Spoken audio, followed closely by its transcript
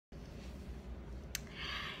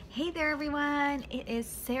Hey there everyone, it is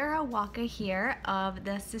Sarah Walker here of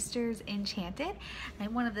the Sisters Enchanted.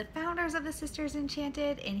 I'm one of the founders of the Sisters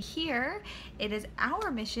Enchanted, and here it is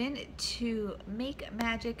our mission to make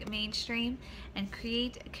magic mainstream and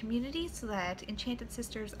create a community so that enchanted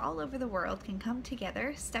sisters all over the world can come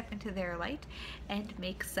together, step into their light, and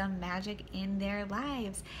make some magic in their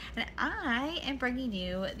lives. And I am bringing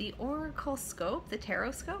you the Oracle Scope, the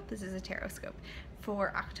Tarotscope. This is a Tarotscope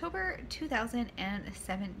for October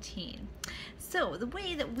 2017. So the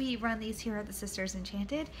way that we run these here at the Sisters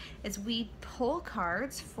Enchanted is we pull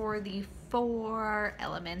cards for the 4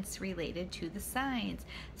 elements related to the signs.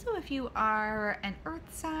 So if you are an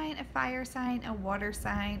earth sign, a fire sign, a water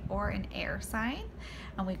sign, or an air sign,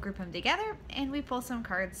 and we group them together and we pull some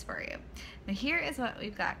cards for you. Now here is what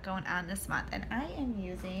we've got going on this month, and I am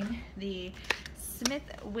using the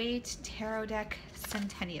Smith-Waite Tarot Deck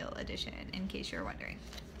Centennial Edition, in case you're wondering.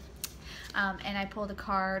 And I pulled a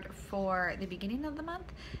card for the beginning of the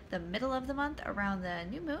month, the middle of the month around the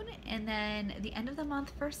new moon, and then the end of the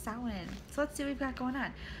month for Samhain. So let's see what we've got going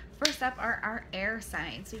on. First up are our air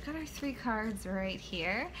signs. We've got our 3 cards right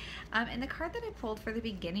here. And the card that I pulled for the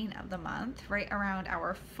beginning of the month, right around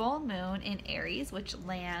our full moon in Aries, which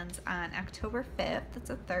lands on October 5th,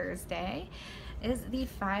 that's a Thursday, is the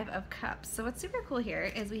 5 of Cups. So what's super cool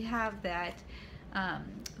here is we have that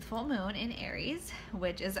full moon in Aries,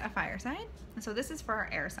 which is a fire sign. So this is for our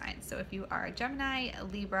air signs. So if you are a Gemini, a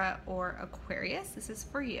Libra, or Aquarius, this is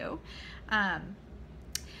for you.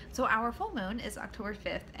 So our full moon is October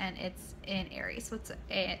 5th and it's in Aries, so it's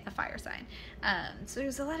a fire sign. So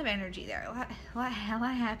there's a lot of energy there, a lot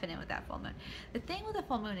happening with that full moon. The thing with the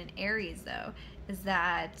full moon in Aries though is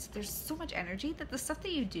that there's so much energy that the stuff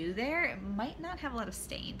that you do there might not have a lot of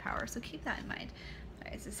staying power, so keep that in mind.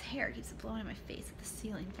 Guys, this hair keeps blowing in my face with the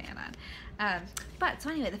ceiling fan on. So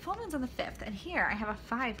anyway, the full moon's on the 5th, and here I have a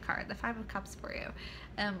 5 card, the 5 of Cups for you,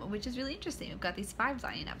 which is really interesting. We've got these 5s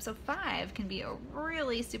lining up. So 5 can be a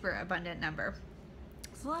really super abundant number.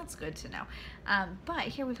 So that's good to know. But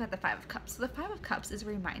here we've got the 5 of Cups. So the 5 of Cups is a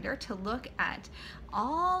reminder to look at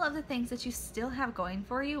all of the things that you still have going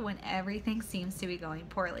for you when everything seems to be going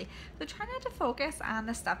poorly. So try not to focus on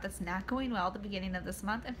the stuff that's not going well at the beginning of this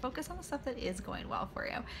month and focus on the stuff that is going well for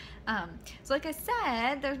you. So like I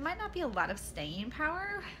said, there might not be a lot of staying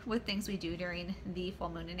power with things we do during the full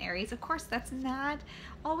moon in Aries. Of course, that's not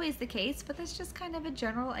always the case, but that's just kind of a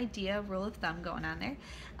general idea, rule of thumb going on there.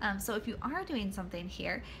 So if you are doing something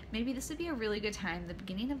here, maybe this would be a really good time, the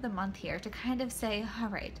beginning of the month here, to kind of say, all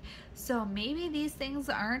right, so maybe these things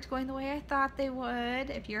aren't going the way I thought they would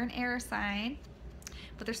if you're an air sign,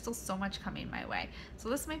 but there's still so much coming my way. So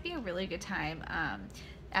this might be a really good time.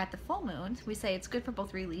 At the full moon, we say it's good for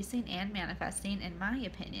both releasing and manifesting, in my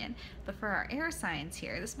opinion. But for our air signs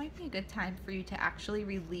here, this might be a good time for you to actually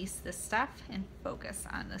release this stuff and focus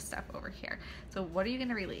on this stuff over here. So what are you going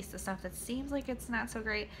to release? The stuff that seems like it's not so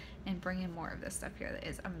great, and bring in more of this stuff here that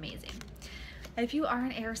is amazing. If you are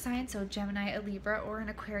an air sign, so Gemini, a Libra, or an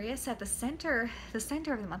Aquarius, at the center of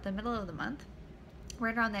the month, the middle of the month,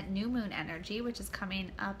 right around that new moon energy, which is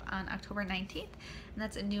coming up on October 19th, and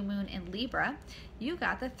that's a new moon in Libra, you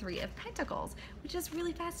got the 3 of Pentacles, which is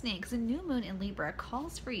really fascinating because a new moon in Libra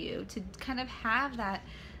calls for you to kind of have that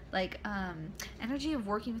energy of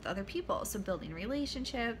working with other people, so building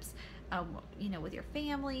relationships, you know, with your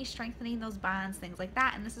family, strengthening those bonds, things like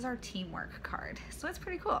that. And this is our teamwork card, so it's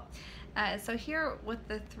pretty cool. So here with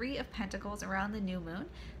the 3 of Pentacles around the new moon,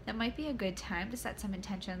 that might be a good time to set some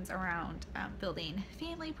intentions around building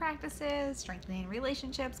family practices, strengthening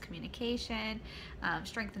relationships, communication,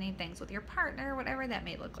 strengthening things with your partner, whatever that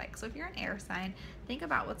may look like. So if you're an air sign, think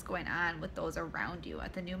about what's going on with those around you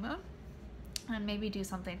at the new moon, and maybe do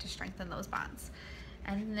something to strengthen those bonds.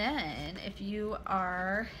 And then if you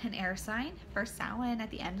are an air sign, for Samhain at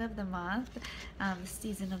the end of the month, the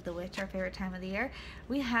season of the witch, our favorite time of the year,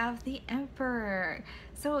 we have the Emperor.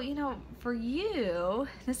 So, you know, for you,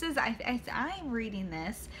 this is, I'm reading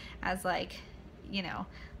this as like, you know,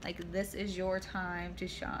 like this is your time to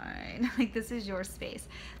shine, like this is your space.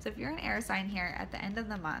 So if you're an air sign here at the end of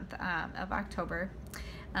the month of October,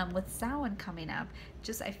 with Samhain coming up,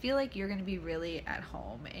 just I feel like you're going to be really at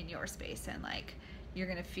home in your space, and like you're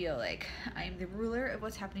going to feel like I'm the ruler of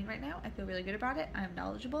what's happening right now. I feel really good about it. I'm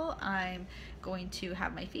knowledgeable. I'm going to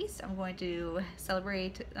have my feast. I'm going to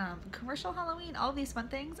celebrate commercial Halloween, all these fun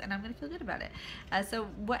things, and I'm going to feel good about it. So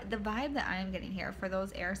what the vibe that I'm getting here for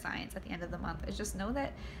those air signs at the end of the month is just know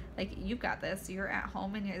that like you've got this. You're at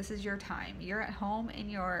home, and this is your time. You're at home in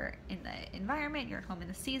the environment. You're at home in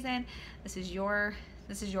the season. This is your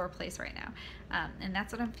place right now, and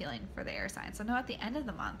that's what I'm feeling for the air sign. So know at the end of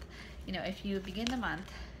the month, you know, if you begin the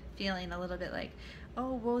month feeling a little bit like,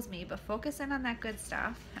 oh, woe's me, but focus in on that good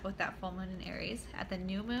stuff with that full moon in Aries. At the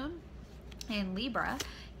new moon in Libra,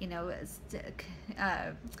 you know,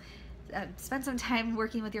 spend some time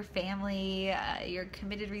working with your family, your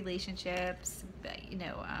committed relationships, you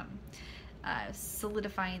know,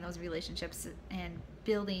 solidifying those relationships and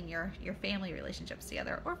building your family relationships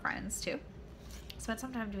together, or friends too. Spend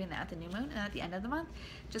some time doing that at the new moon, and at the end of the month,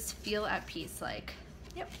 just feel at peace, like,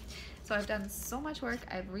 yep. So I've done so much work,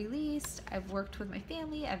 I've released, I've worked with my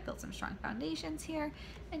family, I've built some strong foundations here,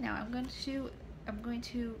 and now I'm going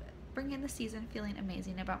to bring in the season feeling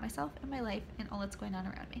amazing about myself and my life and all that's going on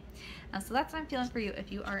around me. So that's what I'm feeling for you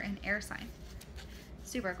if you are an air sign.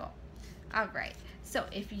 Super cool. All right, so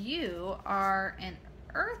if you are an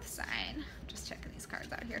earth sign, I'm just checking these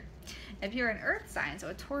cards out here. If you're an earth sign, so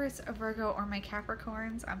a Taurus, a Virgo, or my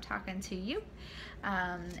Capricorns, I'm talking to you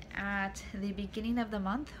at the beginning of the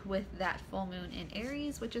month with that full moon in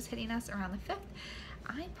Aries, which is hitting us around the 5th.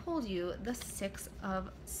 I pulled you the 6 of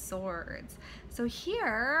Swords. So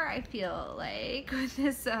here I feel like with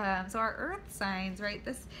this, so our earth signs, right,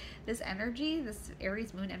 this energy, this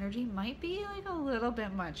Aries moon energy might be like a little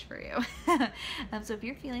bit much for you. So if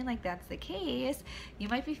you're feeling like that's the case, you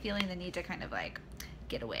might be feeling the need to kind of like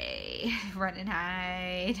get away, run and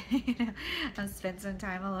hide, you know, spend some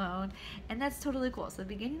time alone, and that's totally cool. So the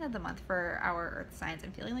beginning of the month for our earth signs,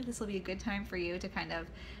 I'm feeling like this will be a good time for you to kind of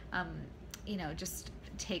you know, just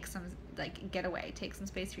take some, like, get away, take some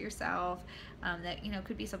space for yourself. That, you know,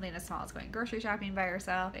 could be something as small as going grocery shopping by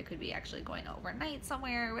yourself. It could be actually going overnight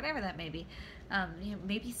somewhere, whatever that may be. You know,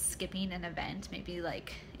 maybe skipping an event, maybe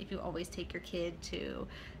like if you always take your kid to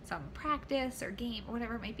some practice or game or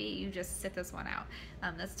whatever it might be, you just sit this one out.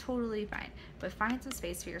 That's totally fine, but find some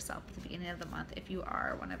space for yourself at the beginning of the month if you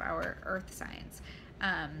are one of our earth signs.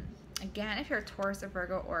 Again, if you're a Taurus, a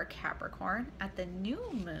Virgo, or a Capricorn, at the new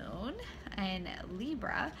moon in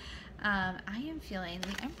Libra, I am feeling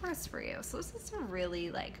the Empress for you. So this is a really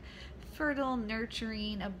like fertile,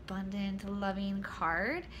 nurturing, abundant, loving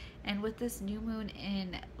card. And with this new moon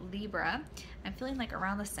in Libra, I'm feeling like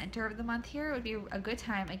around the center of the month here, it would be a good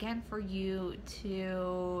time again for you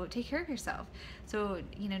to take care of yourself. So,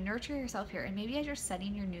 you know, nurture yourself here. And maybe as you're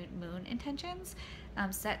setting your new moon intentions,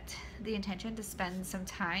 set the intention to spend some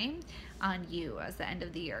time on you as the end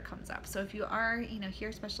of the year comes up. So if you are, you know, here,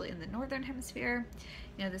 especially in the northern hemisphere,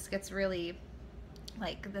 you know, this gets really,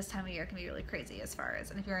 like, this time of year can be really crazy as far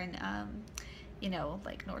as, and if you're in, you know,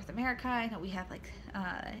 like North America, I know we have like,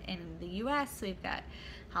 in the US, we've got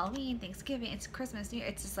Halloween, Thanksgiving, it's Christmas, New Year,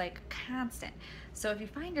 it's just like constant. So if you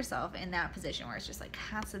find yourself in that position where it's just like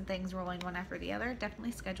constant things rolling one after the other,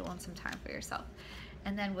 definitely schedule in some time for yourself.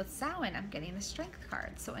 And then with Samhain, I'm getting the Strength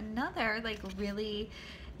card. So another, like, really,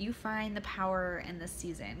 you find the power in the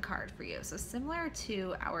season card for you. So similar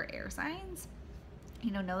to our air signs, you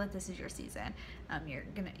know that this is your season. You're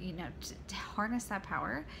gonna, you know, to harness that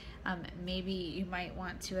power. Maybe you might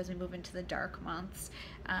want to, as we move into the dark months,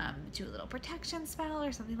 do a little protection spell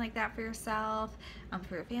or something like that for yourself,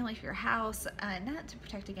 for your family, for your house, not to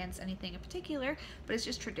protect against anything in particular, but it's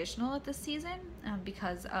just traditional at this season,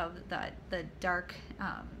 because of the dark,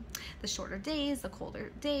 the shorter days, the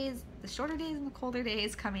colder days, the shorter days and the colder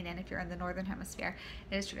days coming in. If you're in the northern hemisphere,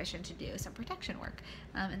 it is tradition to do some protection work,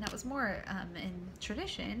 and that was more in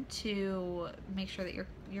tradition to make sure that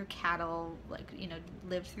your cattle, like, you know,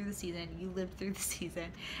 lived through the season, you lived through the season,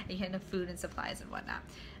 and you had enough food and supplies and whatnot.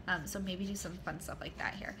 So maybe do some fun stuff like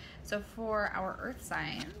that here. So for our earth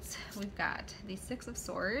signs, we've got the 6 of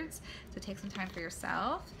Swords. So take some time for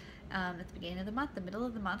yourself. At the beginning of the month, the middle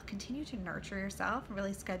of the month, continue to nurture yourself and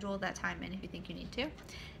really schedule that time in if you think you need to.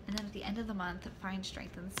 And then at the end of the month, find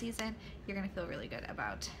strength in the season. You're going to feel really good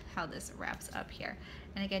about how this wraps up here.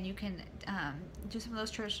 And again, you can do some of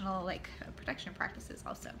those traditional, like, protection practices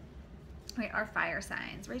also. All right, our fire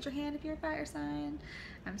signs. Raise your hand if you're a fire sign.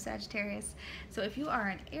 I'm Sagittarius. So if you are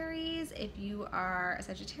an Aries, if you are a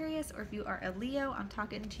Sagittarius, or if you are a Leo, I'm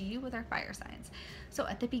talking to you with our fire signs. So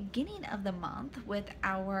at the beginning of the month with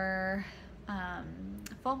our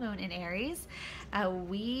full moon in Aries,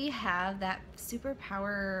 we have that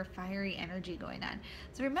superpower fiery energy going on.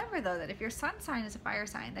 So remember though that if your sun sign is a fire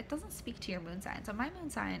sign, that doesn't speak to your moon sign. So my moon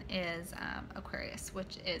sign is Aquarius,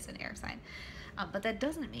 which is an air sign. But that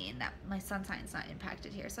doesn't mean that my sun sign's not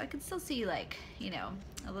impacted here. So I can still see, like, you know,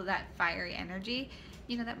 that fiery energy,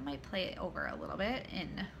 you know, that might play over a little bit in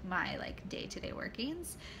my, like, day-to-day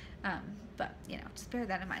workings. But, you know, just bear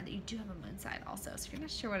that in mind that you do have a moon sign also. So if you're not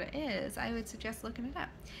sure what it is, I would suggest looking it up.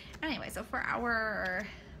 Anyway, so for our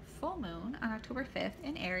full moon on October 5th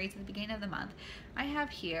in Aries at the beginning of the month, I have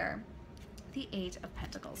here the Eight of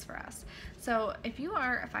Pentacles for us. So if you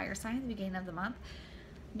are a fire sign at the beginning of the month,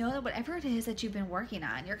 know that whatever it is that you've been working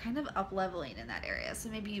on, you're kind of up leveling in that area. So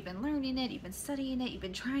maybe you've been learning it, you've been studying it, you've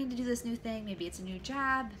been trying to do this new thing. Maybe it's a new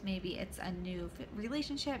job, maybe it's a new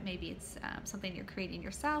relationship, maybe it's something you're creating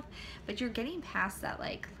yourself, but you're getting past that,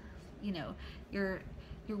 like, you know, you're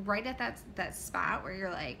right at that spot where you're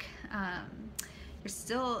like, you're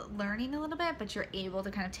still learning a little bit, but you're able to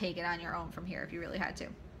kind of take it on your own from here if you really had to.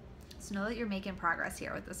 So know that you're making progress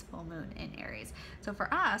here with this full moon in Aries. So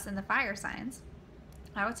for us in the fire signs,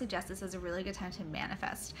 I would suggest this is a really good time to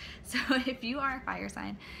manifest. So if you are a fire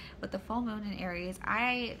sign with the full moon in Aries,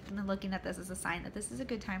 I'm looking at this as a sign that this is a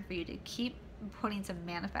good time for you to keep putting some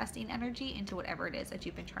manifesting energy into whatever it is that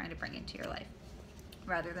you've been trying to bring into your life,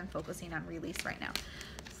 rather than focusing on release right now.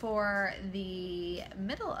 For the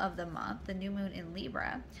middle of the month, the new moon in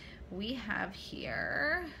Libra, we have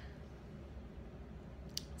here,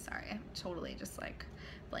 sorry, I'm totally just like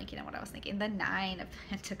blanking on what I was thinking, the Nine of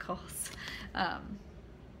Pentacles.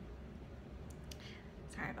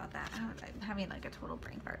 Sorry about that. I'm having like a total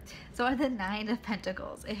brain fart. So the Nine of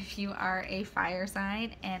Pentacles, if you are a fire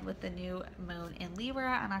sign and with the new moon in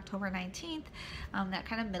Libra on October 19th, that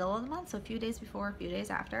kind of middle of the month, so a few days before, a few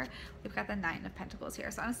days after, we've got the Nine of Pentacles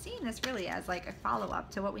here. So I'm seeing this really as like a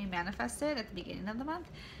follow-up to what we manifested at the beginning of the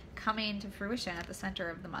month, coming to fruition at the center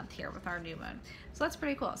of the month here with our new moon. So that's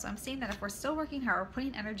pretty cool. So I'm seeing that if we're still working hard, we're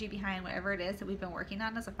putting energy behind whatever it is that we've been working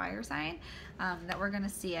on as a fire sign, that we're going to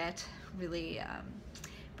see it really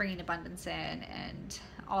bringing abundance in and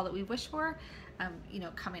all that we wish for, you know,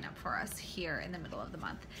 coming up for us here in the middle of the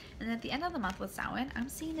month. And then at the end of the month with Samhain, I'm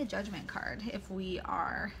seeing the Judgment card if we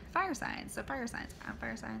are fire signs. So fire signs, I'm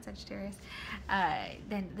fire sign, Sagittarius,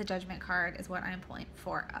 then the Judgment card is what I'm pulling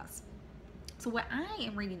for us. So what I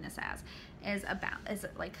am reading this as is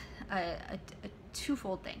like a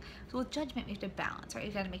twofold thing. So with Judgment, we have to balance, right?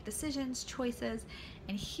 We've got to make decisions, choices.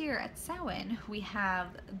 And here at Samhain, we have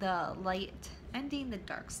the light ending, the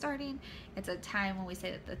dark starting. It's a time when we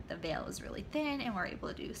say that the veil is really thin and we're able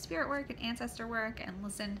to do spirit work and ancestor work and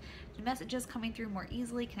listen to messages coming through more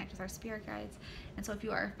easily, connect with our spirit guides. And so if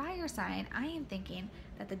you are a fire sign, I am thinking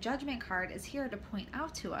that the Judgment card is here to point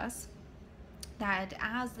out to us that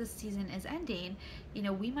as this season is ending, you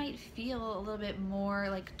know, we might feel a little bit more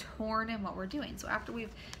like torn in what we're doing. So after we've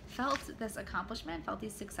felt this accomplishment, felt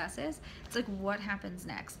these successes, it's like, what happens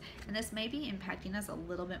next? And this may be impacting us a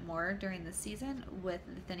little bit more during this season with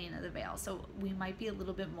the thinning of the veil. So we might be a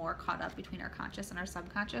little bit more caught up between our conscious and our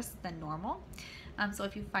subconscious than normal. So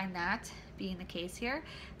if you find that being the case here,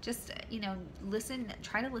 just, you know,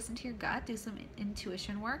 try to listen to your gut, do some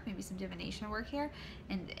intuition work, maybe some divination work here,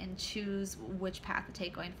 and choose which path to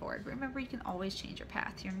take going forward. Remember, you can always change your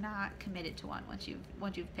path. You're not committed to one once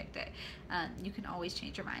you've picked it. You can always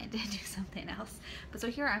change your mind and do something else. But so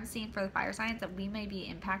here I'm seeing for the fire signs that we may be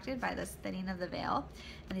impacted by this thinning of the veil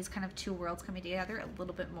and these kind of two worlds coming together a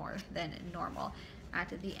little bit more than normal at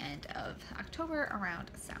the end of October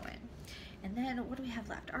around Samhain. And then what do we have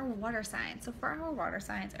left? Our water signs. So for our water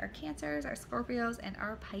signs, our Cancers, our Scorpios, and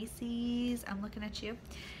our Pisces. I'm looking at you.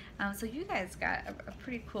 So you guys got a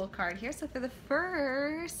pretty cool card here. So for the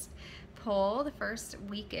first pull, the first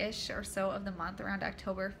weekish or so of the month, around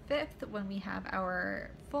October 5th, when we have our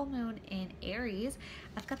full moon in Aries,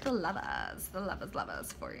 I've got the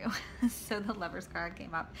lovers for you. So the lovers card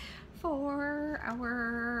came up for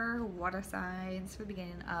our water signs for the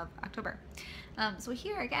beginning of October. So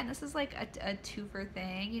here again, this is like a twofer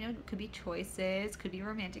thing. You know, it could be choices, could be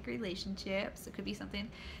romantic relationships, it could be something,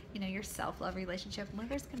 you know, your self-love relationship.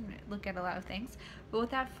 Lovers can look at a lot of things, but with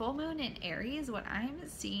that full moon in Aries, what I'm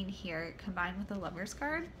seeing here combined with the lovers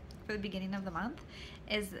card for the beginning of the month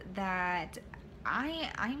is that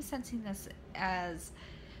I'm sensing this as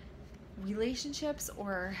relationships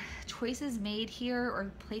or choices made here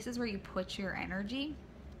or places where you put your energy,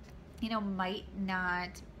 you know, might not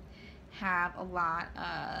have a lot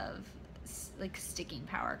of like sticking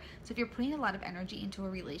power. So if you're putting a lot of energy into a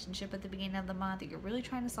relationship at the beginning of the month, or you're really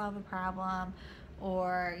trying to solve a problem,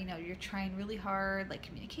 or, you know, you're trying really hard, like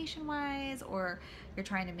communication wise, or you're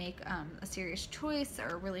trying to make a serious choice or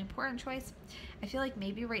a really important choice, I feel like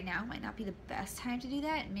maybe right now might not be the best time to do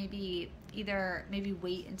that. Maybe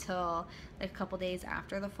wait until like a couple days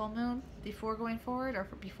after the full moon before going forward, or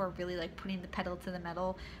before really like putting the pedal to the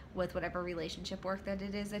metal with whatever relationship work that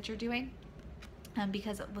it is that you're doing.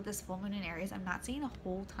 Because with this full moon in Aries, I'm not seeing a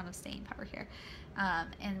whole ton of staying power here.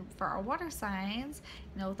 And for our water signs,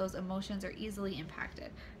 you know, those emotions are easily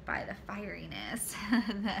impacted by the fieriness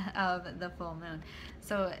of the full moon.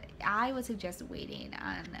 So I would suggest waiting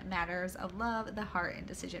on matters of love, the heart, and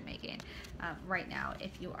decision making right now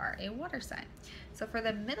if you are a water sign. So for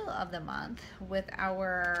the middle of the month, with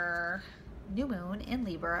our new moon in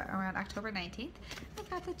Libra around October 19th, I've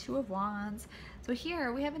got the Two of Wands. So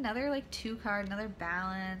here we have another like 2 card, another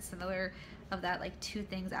balance, another of that like 2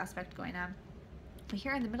 things aspect going on. But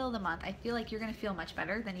here in the middle of the month, I feel like you're going to feel much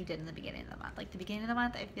better than you did in the beginning of the month. Like the beginning of the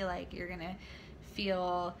month, I feel like you're going to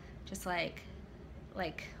feel just like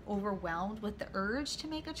overwhelmed with the urge to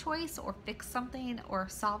make a choice or fix something or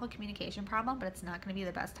solve a communication problem, but it's not going to be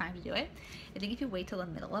the best time to do it. I think if you wait till the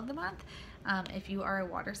middle of the month, if you are a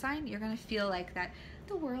water sign, you're going to feel like that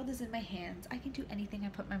the world is in my hands. I can do anything I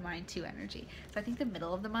put my mind to energy. So I think the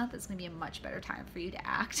middle of the month is going to be a much better time for you to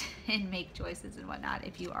act and make choices and whatnot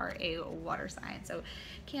if you are a water sign. So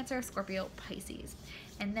Cancer, Scorpio, Pisces.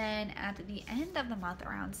 And then at the end of the month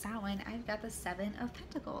around Samhain, I've got the 7 of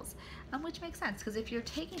Pentacles, which makes sense because if you're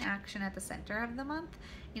taking action at the center of the month,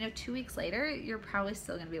 you know, 2 weeks later, you're probably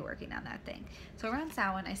still going to be working on that thing. So around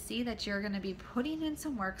Samhain, I see that you're going to be putting in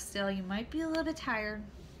some work still. You might be a little bit tired,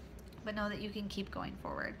 but know that you can keep going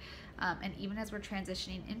forward. And even as we're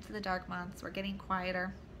transitioning into the dark months, we're getting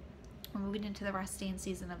quieter. We're moving into the resting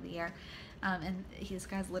season of the year. And this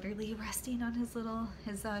guy's literally resting on his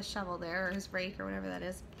shovel there, or his rake, or whatever that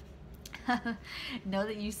is. Know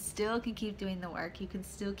that you still can keep doing the work. You can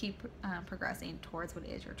still keep progressing towards what it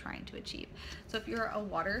is you're trying to achieve. So if you're a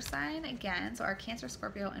water sign, again, so our Cancer,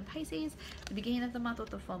 Scorpio, and Pisces, the beginning of the month with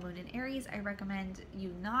the full moon in Aries, I recommend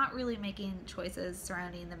you not really making choices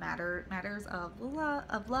surrounding the matters of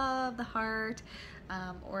love, the heart,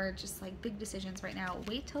 or just like big decisions right now.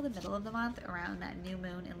 Wait till the middle of the month around that new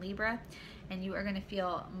moon in Libra, and you are going to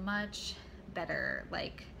feel much better,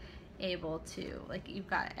 like able to, like, you've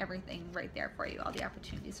got everything right there for you, all the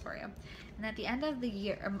opportunities for you. And at the end of the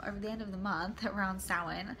year, or the end of the month around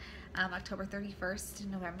Samhain, October 31st to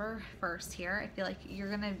November 1st here, I feel like you're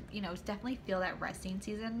gonna, you know, definitely feel that resting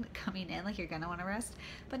season coming in, like you're gonna want to rest,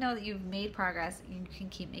 but know that you've made progress. You can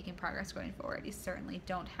keep making progress going forward. You certainly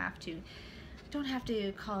don't have to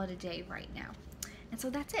call it a day right now. And so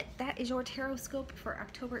that's it. That is your Tarotscope for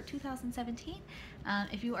October 2017.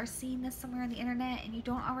 If you are seeing this somewhere on the internet and you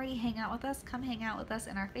don't already hang out with us, come hang out with us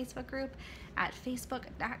in our Facebook group at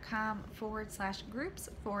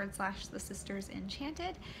facebook.com/groups/the Sisters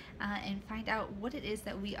Enchanted, and find out what it is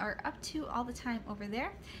that we are up to all the time over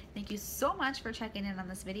there. Thank you so much for checking in on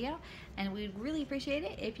this video, and we'd really appreciate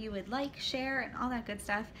it if you would like, share, and all that good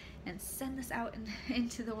stuff, and send this out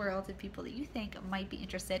into the world to people that you think might be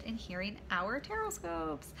interested in hearing our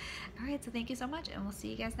Tarotscopes. All right, so thank you so much, and we'll see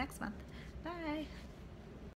you guys next month. Bye.